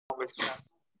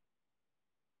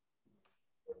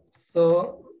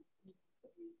So,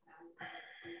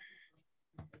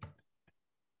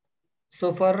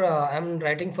 for I'm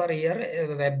writing for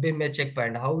here web image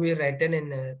checkpoint. How we write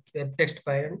in web text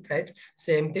point, right?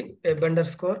 Same thing. Web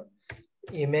underscore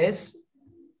image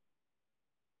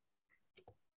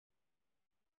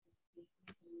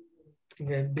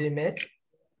web image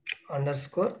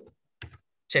underscore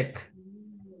check.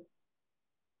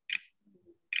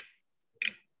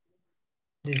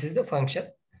 This is the function.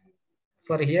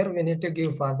 For here, we need to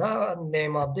give for the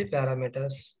name of the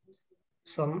parameters.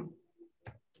 Some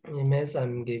image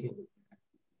I'm giving.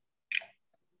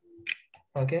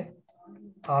 Okay.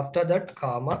 After that,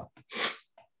 comma,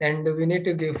 and we need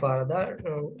to give for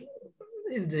the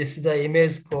is this the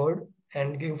image code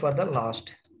and give for the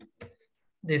last.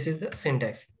 This is the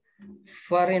syntax.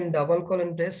 For in double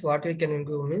colon test, what we can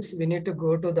do means we need to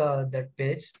go to that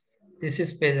page. This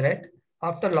is page, right?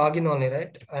 After login only,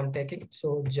 right? I'm taking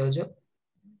so Jojo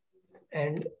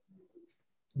and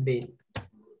Bean.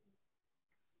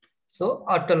 So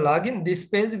after login, this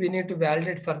page we need to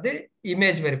validate for the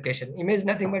image verification. Image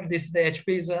nothing but this, the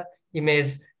HP is a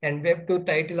image and web2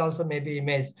 title also may be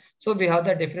image. So we have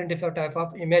the different type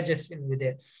of images will be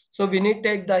there. So we need to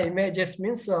take the images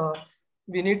means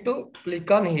we need to click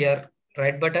on here,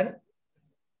 right button,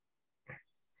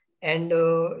 and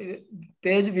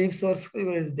page view source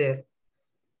is there.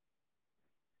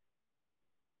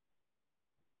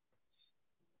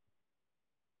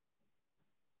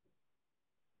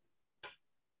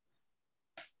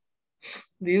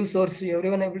 View source,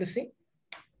 everyone able to see?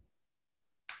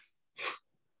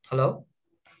 Hello?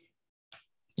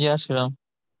 Yeah, Shriram.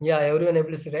 Yeah, everyone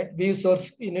able to see, right? View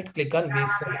source, you need to click on view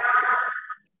source.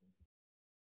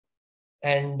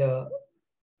 And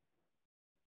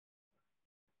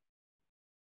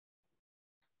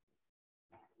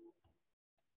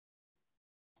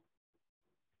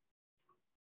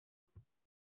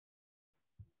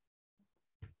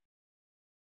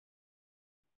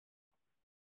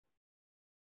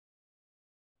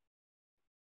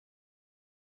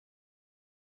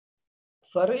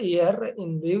for here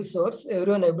in view source,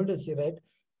 everyone able to see, right?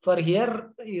 For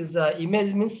here is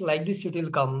image means like this, it will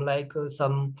come like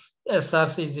some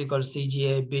SRC is equal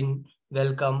CGA, bin,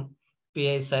 welcome,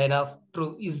 PA, sign off,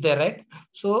 true is there, right?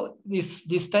 So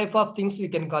this type of things we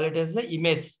can call it as the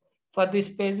image. For this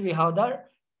page, we have the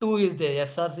two is there.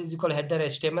 SRC is equal header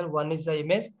HTML, one is the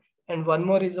image, and one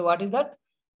more is what is that?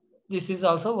 This is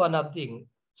also one of thing.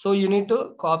 So you need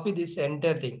to copy this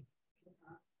entire thing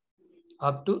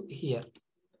up to here.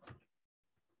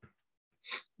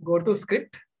 Go to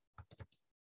script.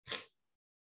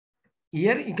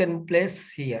 Here you can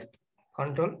place here,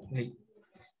 Control V.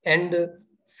 And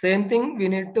same thing we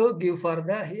need to give for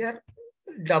the here,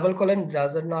 double colon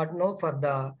does not know for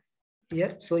the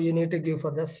here. So you need to give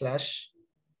for the slash.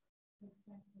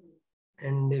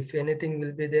 And if anything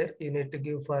will be there, you need to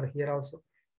give for here also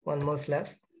one more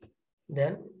slash.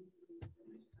 Then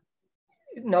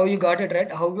now you got it, right?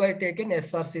 How do I take in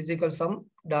SRC is equal some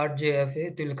dot JFA,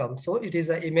 it will come. So it is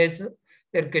an image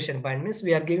verification point, means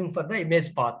we are giving for the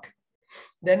image path.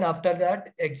 Then after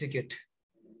that, execute.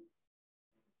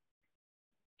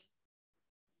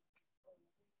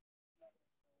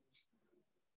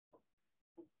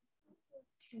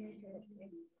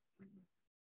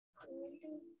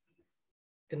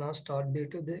 Cannot start due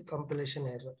to the compilation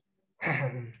error.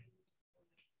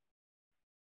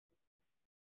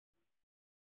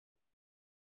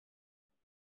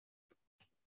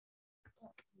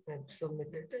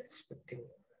 Submitted expecting.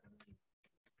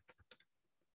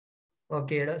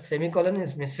 Okay, semicolon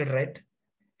is missed, right?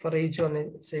 For each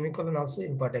one, semicolon also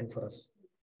important for us.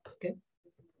 Okay.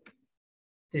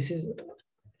 This is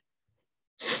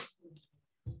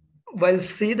while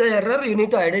see the error, you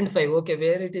need to identify, okay,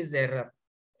 where it is error.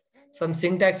 Some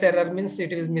syntax error means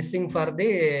it is missing for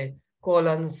the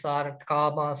colons or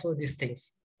comma, so these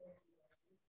things.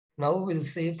 Now we'll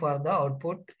see for the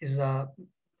output is a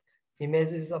image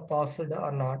is a passed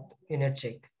or not, unit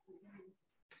check.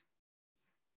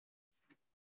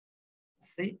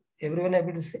 See, everyone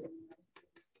able to see?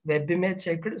 Web image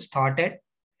checked started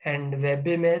and web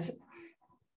image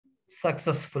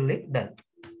successfully done.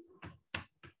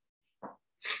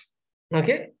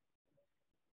 Okay.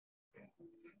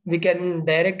 We can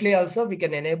directly also, we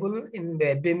can enable in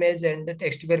web image and the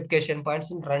text verification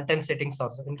points in runtime settings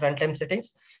also. In runtime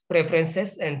settings,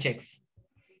 preferences and checks.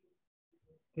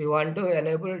 We want to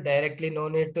enable directly, no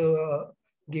need to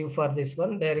give for this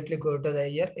one. Directly go to the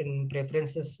here in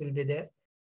preferences will be there.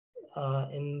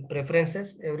 In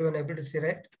preferences, everyone able to see,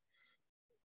 right?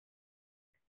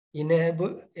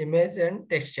 Enable image and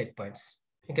text checkpoints.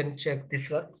 You can check this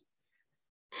one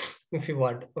if you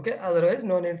want. Okay, otherwise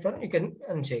no need for, you can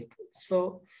uncheck.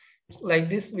 So like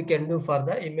this we can do for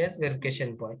the image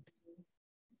verification point.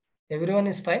 Everyone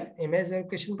is fine? Image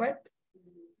verification point.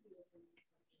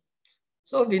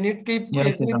 So we need to keep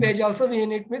Yes, every Shriram. page also we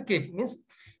need to keep, means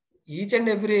each and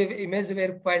every image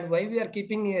verified. Why we are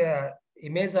keeping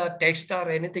image or text or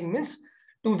anything, means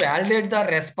to validate the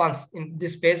response in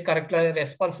this page, correct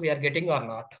response we are getting or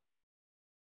not.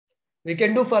 We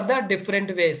can do for the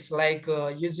different ways, like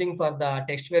using for the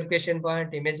text verification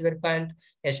point, image verification,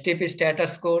 HTTP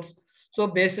status codes. So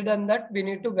based on that, we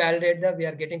need to validate that we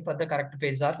are getting for the correct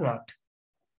page or not.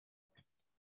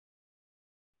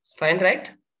 Fine,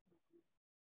 right?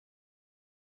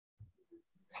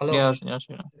 Hello. Yes, yes,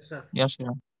 Shriram. Yes, sir. Yes,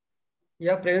 Shriram.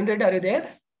 Yeah, Praveen Reddy, are you there?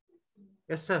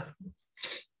 Yes, sir.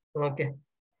 Okay.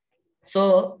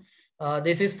 So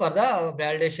this is for the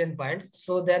validation point.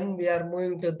 So then we are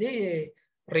moving to the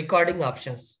recording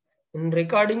options. In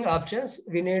recording options,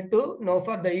 we need to know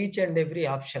for the each and every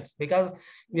options, because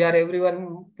we are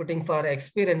everyone putting for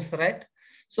experience, right?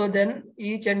 So then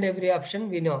each and every option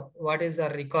we know what is the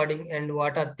recording and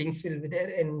what are things will be there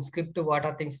in script, what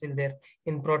are things will be there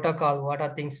in protocol, what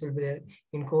are things will be there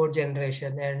in code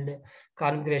generation and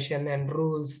configuration and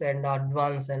rules and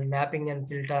advanced and mapping and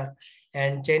filter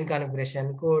and chain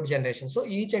configuration, code generation. So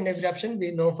each and every option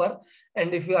we know for.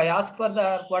 And if I ask for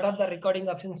the what are the recording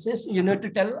options, you need to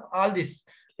tell all this: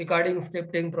 recording,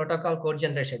 scripting, protocol, code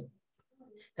generation,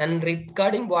 and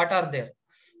recording what are there.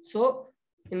 So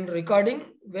in recording,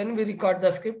 when we record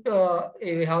the script,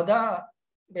 we have the,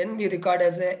 when we record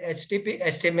as a HTTP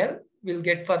HTML, we'll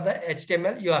get for the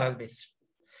HTML URL based.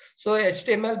 So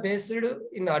HTML based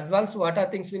in advance, what are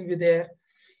things will be there?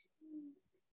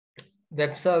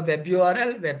 Web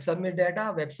URL, web submit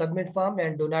data, web submit form,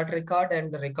 and do not record,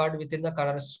 and record within the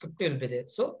current script will be there.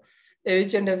 So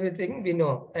each and everything we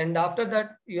know. And after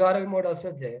that, URL mode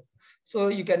also there. So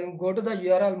you can go to the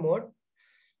URL mode.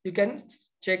 You can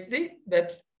check the web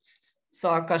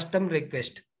custom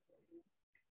request.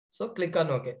 So click on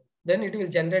OK. Then it will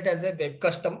generate as a web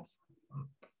custom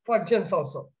functions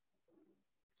also.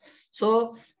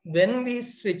 So when we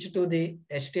switch to the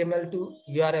HTML to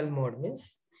URL mode,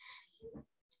 means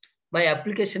my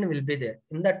application will be there.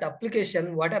 In that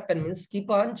application, what happens means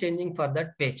keep on changing for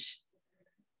that page.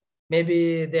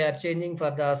 Maybe they are changing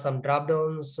for the some drop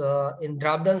downs. In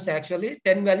drop downs, actually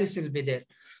 10 values will be there.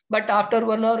 But after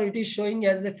 1 hour, it is showing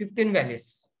as a 15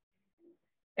 values.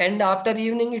 And after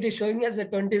evening, it is showing as a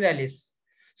 20 values.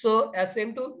 So as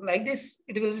same to like this,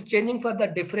 it will be changing for the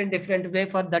different way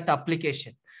for that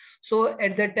application. So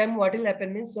at that time, what will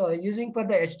happen means using for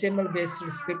the HTML based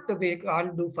script, we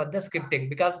can't do for the scripting,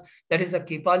 because that is a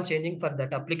keep on changing for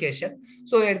that application.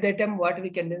 So at that time, what we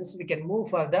can do is we can move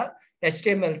for the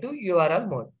HTML to URL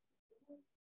mode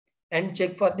and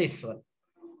check for this one,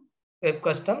 web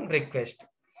custom request.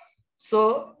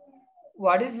 So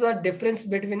what is the difference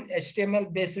between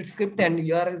HTML based script and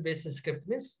URL based script?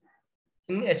 Means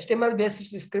in HTML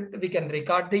based script, we can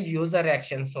record the user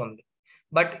actions only.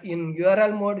 But in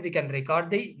URL mode, we can record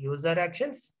the user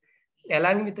actions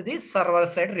along with the server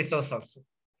side resource also.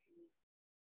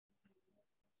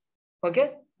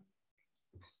 Okay.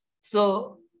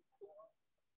 So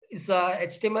it's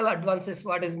HTML advances,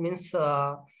 what is means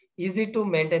easy to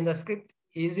maintain the script,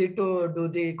 easy to do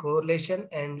the correlation,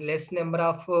 and less number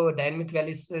of dynamic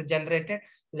values generated,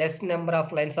 less number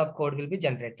of lines of code will be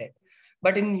generated.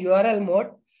 But in URL mode,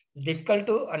 it's difficult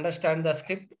to understand the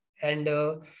script, and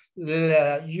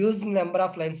use number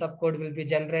of lines of code will be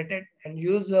generated, and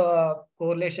use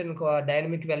correlation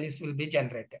dynamic values will be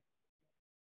generated.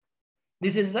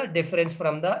 This is the difference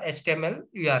from the HTML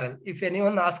URL. If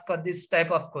anyone asks for this type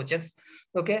of questions,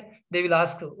 okay, they will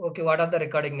ask, okay, what are the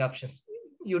recording options?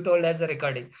 You told as a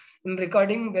recording. In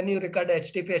recording, when you record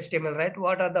HTTP HTML, right?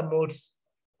 What are the modes?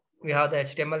 We have the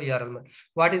HTML URL mode.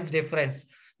 What is difference?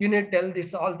 You need to tell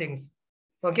this all things.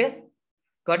 Okay,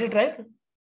 got it right?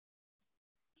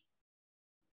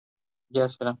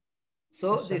 Yes, Shriram.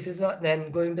 So Yes, this is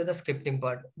then going to the scripting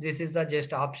part. This is the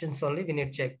just options only we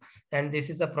need to check. And this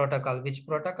is the protocol. Which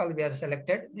protocol we are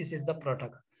selected? This is the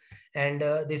protocol. And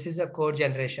this is a code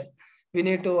generation. We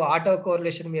need to auto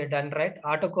correlation we are done, right?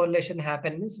 Auto correlation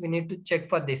happens. We need to check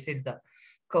for this is the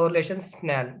correlation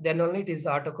SNAN. Then only it is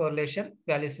auto correlation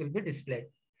values will be displayed.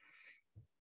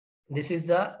 This is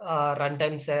the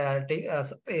runtime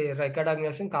record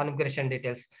organization configuration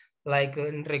details, like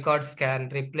in record scan,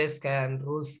 replace scan,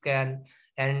 rule scan,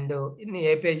 and in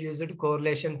API used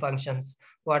correlation functions.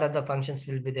 What are the functions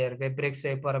will be there? WebRex,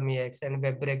 APRM EX, and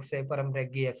WebRex, APRM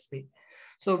Reg EXP.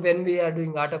 So when we are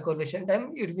doing auto correlation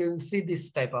time, it will see this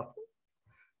type of.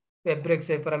 WebRec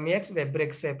separum EX,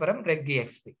 WebRec separum reg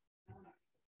EXP,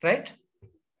 right?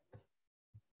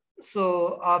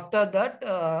 So after that,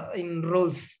 in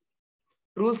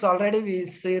rules already we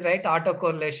see, right? Auto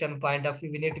correlation point of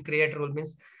view, we need to create rule,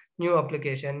 means new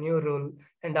application, new rule,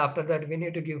 and after that we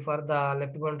need to give for the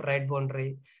left boundary, right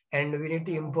boundary, and we need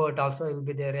to import also will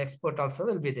be there, export also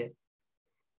will be there.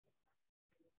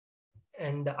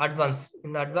 And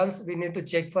in advance we need to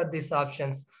check for these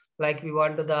options, like we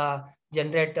want the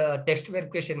generate text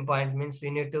verification point, means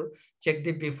we need to check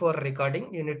the before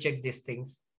recording, you need to check these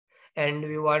things. And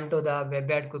we want to the web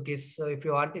ad cookies, so if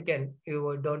you want you can,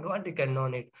 you don't want you can, no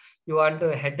need. You want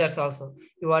to headers also,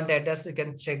 you want headers, you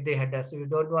can check the headers. You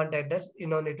don't want headers, you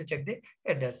don't need to check the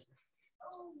headers.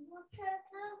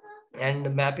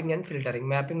 And mapping and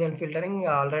filtering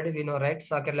already we know, right?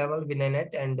 Socket level, VNet,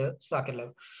 and socket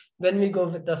level. When we go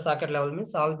with the socket level,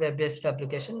 means all web based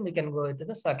application we can go with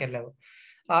the socket level.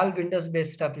 All Windows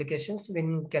based applications we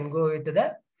can go with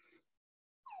the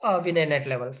VNet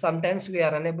level. Sometimes we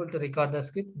are unable to record the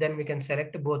script, then we can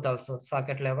select both also,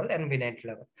 socket level and VNet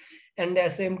level. And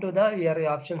same to the VRE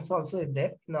options also is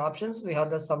there. In the options we have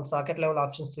the some socket level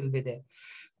options will be there.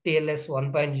 TLS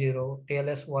 1.0,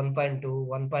 TLS 1.2,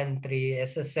 1.3,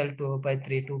 SSL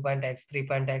 2.3, 2.x,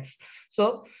 3.x.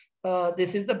 So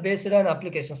this is the based on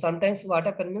application. Sometimes what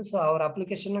happens means our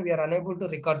application we are unable to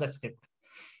record the script.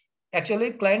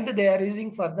 Actually, client they are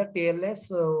using for the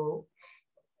TLS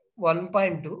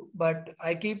 1.2, but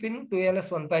I keep in TLS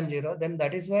 1.0. Then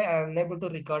that is why I am unable to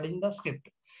recording the script.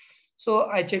 So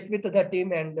I checked with the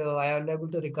team, and I am able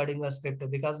to recording the script,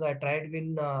 because I tried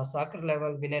with socket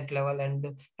level, VNet level,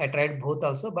 and I tried both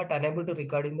also, but unable to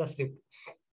recording the script.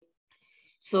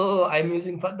 So I'm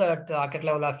using for the socket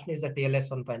level option is the TLS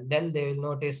 1. Then they will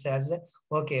notice as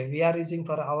okay, we are using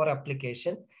for our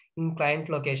application in client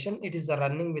location, it is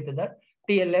running with the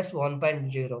TLS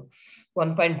 1.0,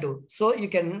 1.2. So you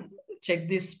can check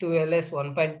this TLS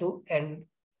 1.2 and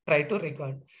try to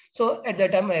record. So at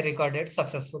that time I recorded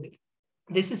successfully.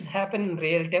 This is happen in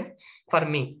real time for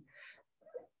me.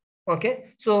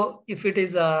 Okay, so if it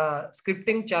is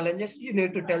scripting challenges, you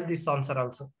need to tell this answer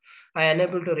also. I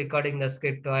unable to recording the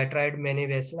script. I tried many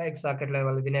ways like socket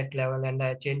level, VNet level, and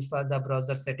I changed for the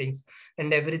browser settings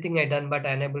and everything I done, but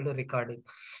unable to recording.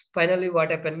 Finally, what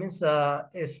happened means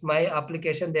is my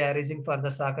application they are using for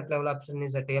the socket level option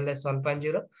is a TLS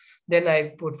 1.0. Then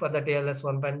I put for the TLS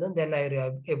 1.0, then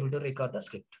I able to record the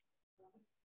script.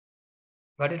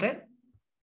 Got it right?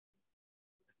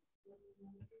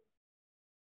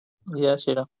 Yes,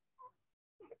 Sriram.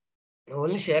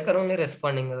 Only Shekhar only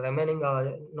responding. Remaining,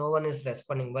 no one is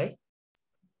responding. Why?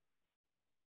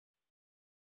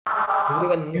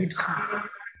 Everyone needs.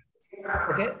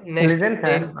 Okay. Next,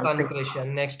 tail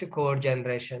configuration. Next, code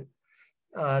generation.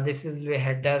 This is the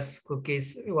headers,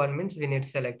 cookies. One means we need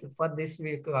select. For this,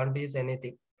 we can't use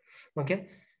anything. Okay.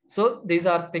 So these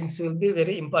are things will be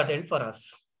very important for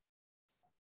us.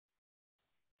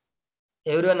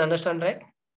 Everyone understand, right?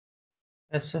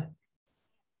 Yes, sir.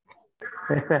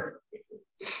 Yes, sir.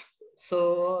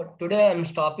 So today I'm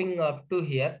stopping up to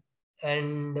here,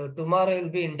 and tomorrow will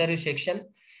be interview section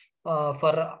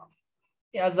for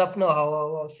as of now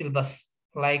our syllabus.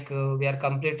 Like we are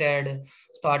completed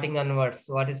starting onwards.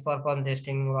 What is performance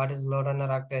testing? What is load runner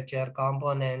architecture?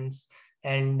 Components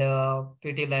and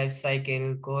PT life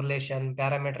cycle, correlation,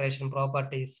 parameterization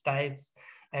properties, types,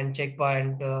 and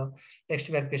checkpoint, text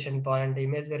verification point,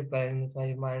 image verification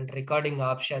point, recording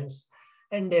options,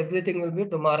 and everything will be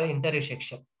tomorrow interview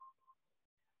section.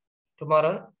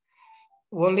 Tomorrow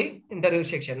only interview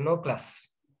section, no class.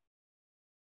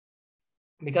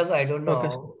 Because I don't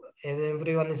know if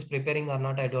everyone is preparing or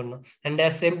not, I don't know. And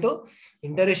as same to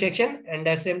interview section, and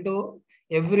as same to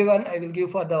everyone, I will give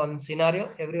for the one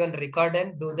scenario, everyone record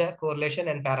and do the correlation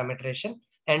and parameterization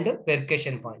and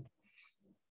verification point.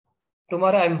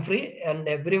 Tomorrow I'm free, and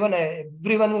everyone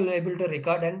will be able to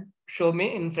record and show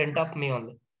me in front of me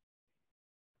only.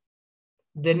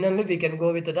 Then only we can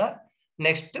go with the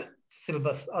next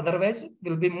syllabus. Otherwise,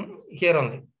 we'll be here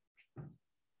only.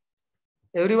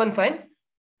 Everyone fine?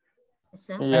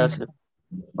 Yes, sir.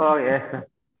 Oh, yes, sir.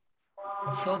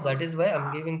 So that is why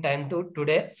I'm giving time to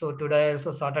today. So today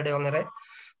also Saturday only, right?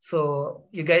 So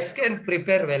you guys can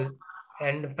prepare well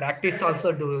and practice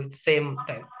also do same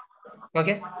time.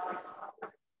 Okay.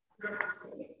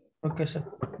 Okay, sir.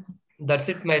 That's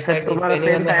it my side. If tomorrow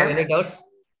anyone same have time? any doubts?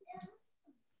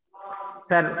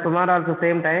 Sir, tomorrow also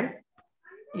same time?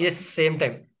 Yes, same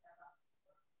time.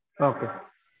 Okay.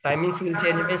 Timings will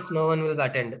change, means no one will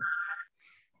attend.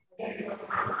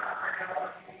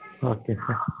 Okay,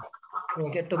 sir.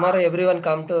 Okay, tomorrow everyone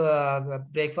come to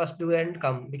breakfast do and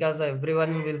come, because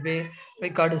everyone will be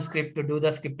record script to do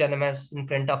the script NMS in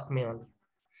front of me only.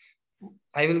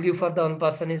 I will give for the one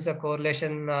person is a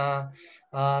correlation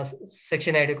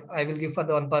section ID. I will give for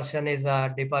the one person is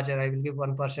a departure. I will give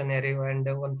one person area, and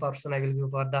one person I will give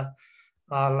for the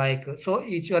like, so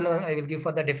each one I will give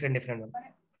for the different one.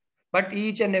 But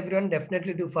each and everyone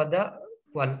definitely do for the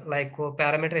one, like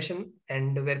parameterization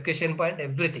and verification point,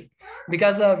 everything,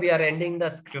 because we are ending the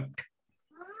script.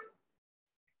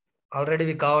 Already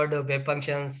we covered web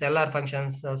functions, LR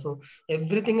functions, so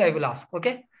everything I will ask,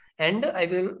 okay, and I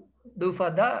will do for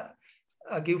the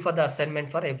give for the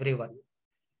assignment for everyone.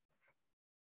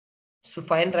 So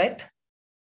fine, right?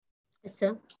 Yes,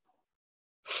 sir.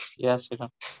 Yes, sir.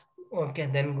 Okay,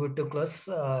 then good to close.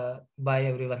 Bye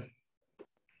everyone.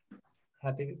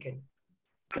 Happy weekend.